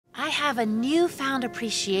have a newfound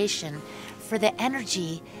appreciation for the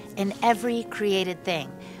energy in every created thing.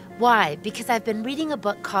 Why? Because I've been reading a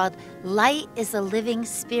book called Light is a Living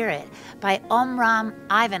Spirit by Omraam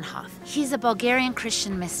Aïvanhov. He's a Bulgarian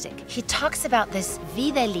Christian mystic. He talks about this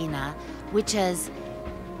videlina, which is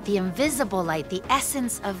the invisible light, the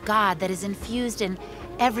essence of God that is infused in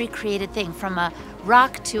every created thing, from a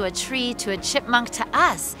rock to a tree to a chipmunk to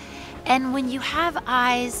us. And when you have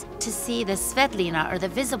eyes to see the videlina, or the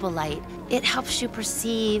visible light, it helps you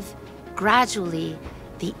perceive gradually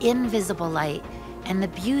the invisible light and the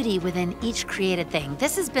beauty within each created thing.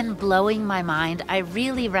 This has been blowing my mind. I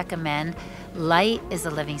really recommend Light is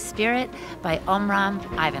a Living Spirit by Omraam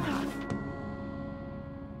Aïvanhov.